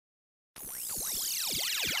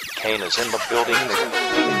Cocaine is in the building.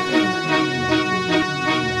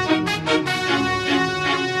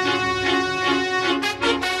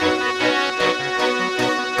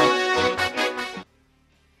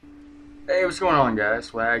 Hey, what's going on, guys?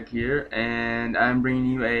 Swag here, and I'm bringing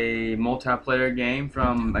you a multiplayer game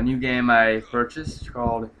from a new game I purchased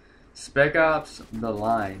called Spec Ops: The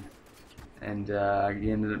Line. And I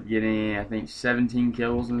ended up getting, I think, 17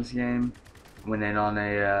 kills in this game. Went in on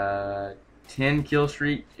a 10 kill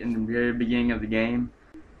streak in the very beginning of the game.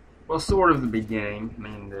 Well, sort of the beginning. I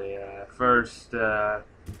mean, the first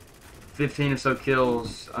 15 or so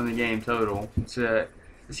kills on the game total. This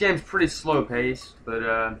game's pretty slow paced, but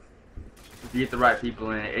if you get the right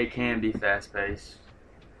people in it, it can be fast paced.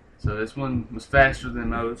 So this one was faster than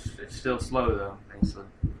most. It's still slow though. It's an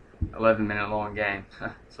 11-minute long game.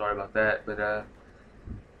 Sorry about that, but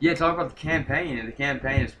yeah, talk about the campaign. And the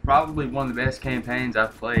campaign is probably one of the best campaigns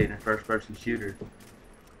I've played in a first-person shooter.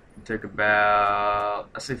 It took about,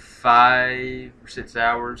 I'd say, 5 or 6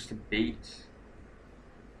 hours to beat,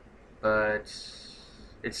 but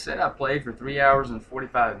it said I played for 3 hours and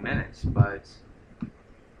 45 minutes, but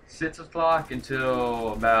 6 o'clock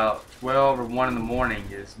until about 12 or 1 in the morning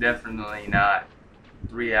is definitely not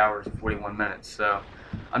 3 hours and 41 minutes. So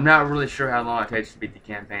I'm not really sure how long it takes to beat the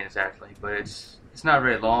campaign exactly, but it's not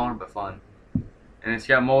very long, but fun. And it's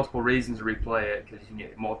got multiple reasons to replay it, because you can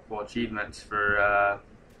get multiple achievements for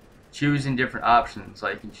choosing different options.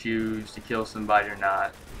 Like you can choose to kill somebody or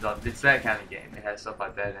not. It's that kind of game. It has stuff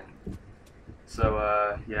like that in it.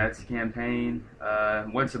 So yeah, it's a campaign.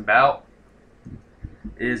 What it's about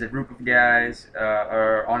is a group of guys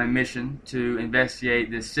are on a mission to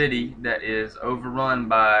investigate this city that is overrun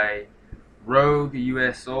by rogue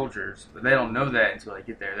U.S. soldiers, but they don't know that until they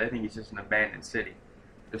get there. They think it's just an abandoned city.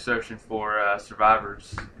 They're searching for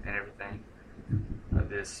survivors and everything.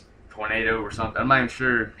 This tornado or something. I'm not even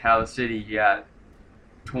sure how the city got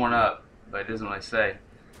torn up, but it doesn't really say.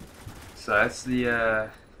 So that's the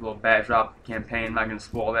little backdrop campaign. I'm not going to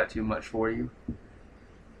spoil that too much for you.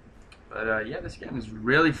 But yeah, this game is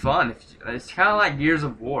really fun. It's kind of like Gears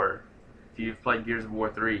of War, if you've played Gears of War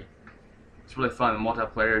 3. It's really fun. The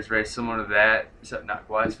multiplayer is very similar to that, except not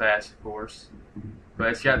quite as fast, of course. But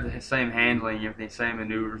it's got the same handling, everything, same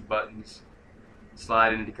maneuvers, buttons,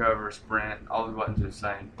 slide into cover, sprint, all the buttons are the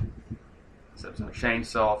same. Except some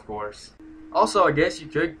chainsaw, of course. Also, I guess you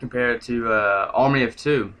could compare it to Army of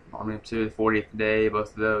Two. Army of Two, the 40th Day, both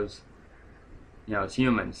of those. You know, it's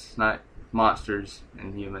humans, not monsters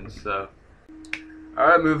and humans. So,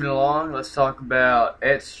 alright, moving along, let's talk about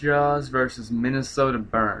MinnesotaBurns versus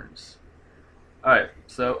MinnesotaBurns. Alright,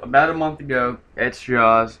 so about a month ago,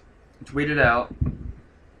 MinnesotaBurns tweeted out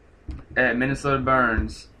at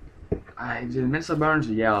MinnesotaBurns. MinnesotaBurns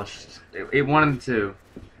or Yaush? It one of the two.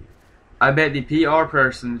 I bet the PR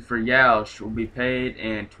person for Yaush will be paid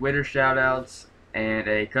in Twitter shoutouts and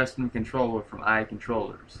a custom controller from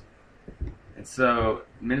iControllers. And so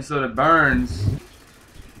MinnesotaBurns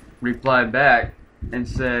replied back and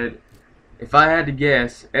said, "If I had to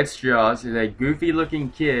guess, MinnesotaBurns is a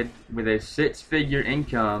goofy-looking kid with a 6-figure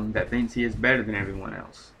income that thinks he is better than everyone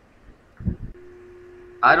else."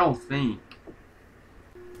 I don't think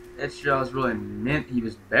MinnesotaBurns really meant he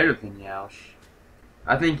was better than Yaush.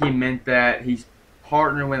 I think he meant that he's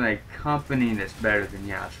partnered with a company that's better than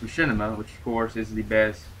Yaush, Machinima, which of course is the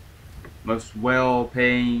best, most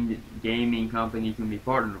well-paying gaming company you can be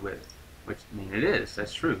partnered with. Which, I mean, it is.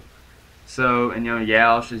 That's true. So, and you know,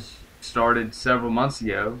 Yaush has started several months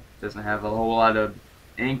ago. Doesn't have a whole lot of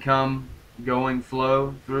income going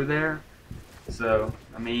flow through there. So,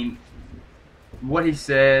 I mean, what he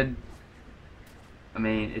said, I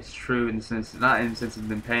mean, it's true in the sense, not in the sense of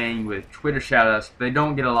them paying with Twitter shoutouts, but they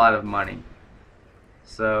don't get a lot of money.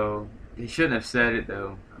 So, he shouldn't have said it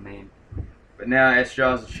though. I mean, but now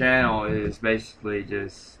MinnesotaBurns' channel is basically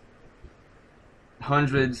just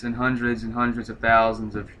hundreds and hundreds and hundreds of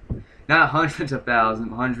thousands of, not hundreds of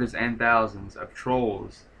thousands, hundreds and thousands of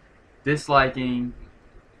trolls disliking,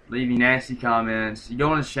 leaving nasty comments. You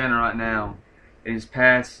go on his channel right now, and his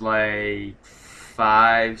past like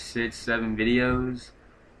 5, 6, 7 videos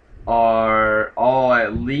are all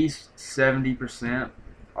at least 70%,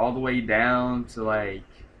 all the way down to like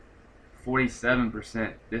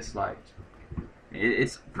 47% disliked.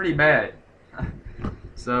 It's pretty bad.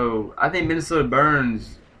 So I think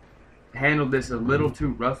MinnesotaBurns handled this a little too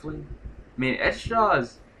roughly. I mean,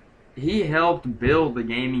 MinnesotaBurns, he helped build the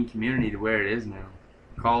gaming community to where it is now.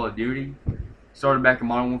 Call of Duty started back in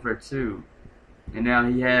Modern Warfare 2, and now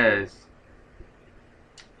he has,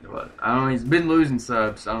 I don't know, he's been losing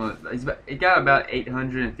subs. I don't know, he got about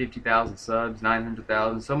 850,000 subs,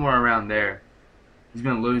 900,000, somewhere around there. He's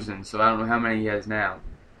been losing, so I don't know how many he has now.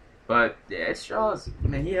 But yeah, SWAGGrabbitCentral, I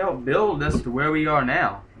mean, he helped build us to where we are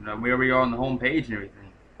now. You know, where we are on the home page and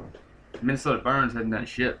everything. MinnesotaBurns hasn't done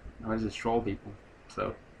shit. I just troll people.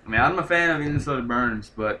 So, I mean, I'm a fan of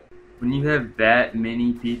MinnesotaBurns, but when you have that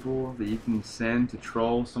many people that you can send to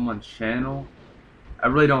troll someone's channel, I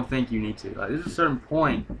really don't think you need to. Like, there's a certain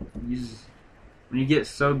point, when you get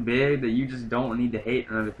so big that you just don't need to hate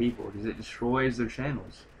on other people because it destroys their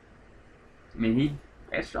channels. I mean,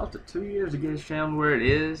 SWAGGrabbitCentral took 2 years to get his channel where it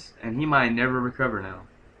is, and he might never recover now,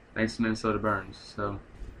 thanks to MinnesotaBurns. So,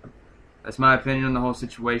 that's my opinion on the whole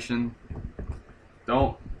situation.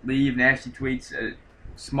 Don't leave nasty tweets at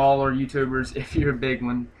smaller YouTubers if you're a big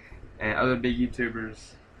one, and other big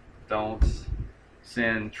YouTubers don't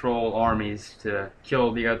send troll armies to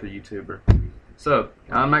kill the other YouTuber. So,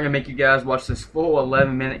 I'm not going to make you guys watch this full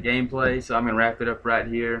 11-minute gameplay, so I'm going to wrap it up right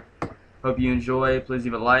here. Hope you enjoy. Please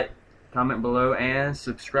leave a like, comment below, and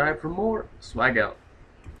subscribe for more. Swag out.